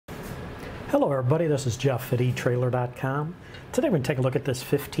Hello everybody, this is Jeff at etrailer.com. Today we're going to take a look at this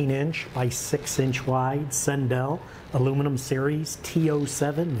 15-inch by 6-inch wide Sendel Aluminum Series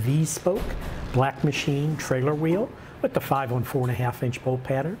T07 V-spoke black machine trailer wheel with the 5 on 4.5-inch bolt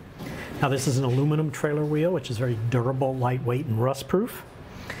pattern. Now this is an aluminum trailer wheel which is very durable, lightweight, and rust proof.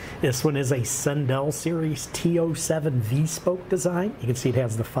 This one is a Sendel Series T07 V-spoke design. You can see it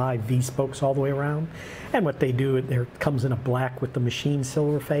has the 5 V-spokes all the way around. And what they do, it comes in a black with the machine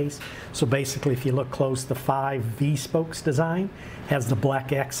silver face. So basically, if you look close, the 5 V-spokes design has the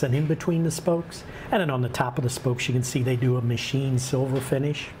black accent in between the spokes. And then on the top of the spokes, you can see they do a machine silver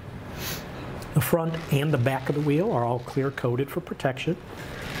finish. The front and the back of the wheel are all clear coated for protection.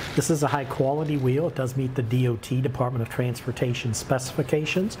 This is a high quality wheel. It does meet the DOT, Department of Transportation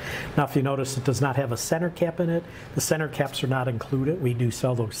specifications. Now if you notice, it does not have a center cap in it. The center caps are not included. We do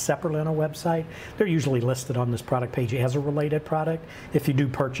sell those separately on our website. They're usually listed on this product page as a related product. If you do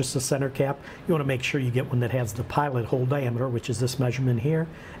purchase a center cap, you want to make sure you get one that has the pilot hole diameter, which is this measurement here,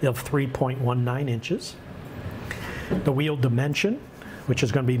 of 3.19 inches. The wheel dimension, which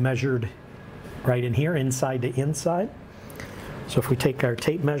is going to be measured right in here, inside to inside. So if we take our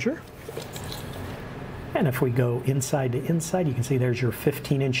tape measure, and if we go inside to inside, you can see there's your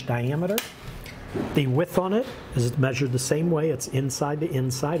 15-inch diameter. The width on it is measured the same way. It's inside to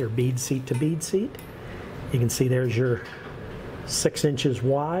inside, or bead seat to bead seat. You can see there's your 6 inches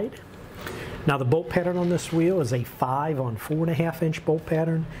wide. Now the bolt pattern on this wheel is a 5 on 4.5-inch bolt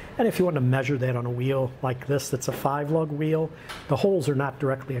pattern. And if you want to measure that on a wheel like this, that's a 5-lug wheel, the holes are not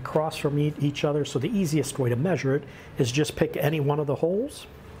directly across from each other, so the easiest way to measure it is just pick any one of the holes.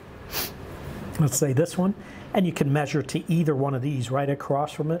 Let's say this one, and you can measure to either one of these right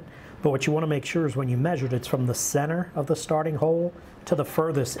across from it. But what you want to make sure is when you measure it, it's from the center of the starting hole to the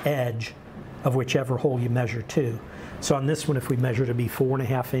furthest edge of whichever hole you measure to. So on this one, if we measure to be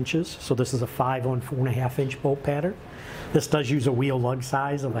 4.5 inches, so this is a 5 on 4.5-inch bolt pattern. This does use a wheel lug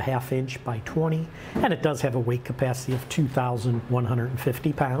size of a 1/2 inch by 20, and it does have a weight capacity of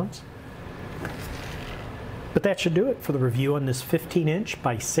 2,150 pounds. But that should do it for the review on this 15-inch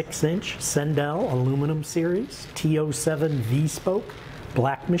by 6-inch Sendel Aluminum Series T07 V-spoke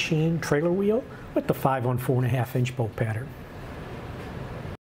black machine trailer wheel with the 5 on 4.5-inch bolt pattern.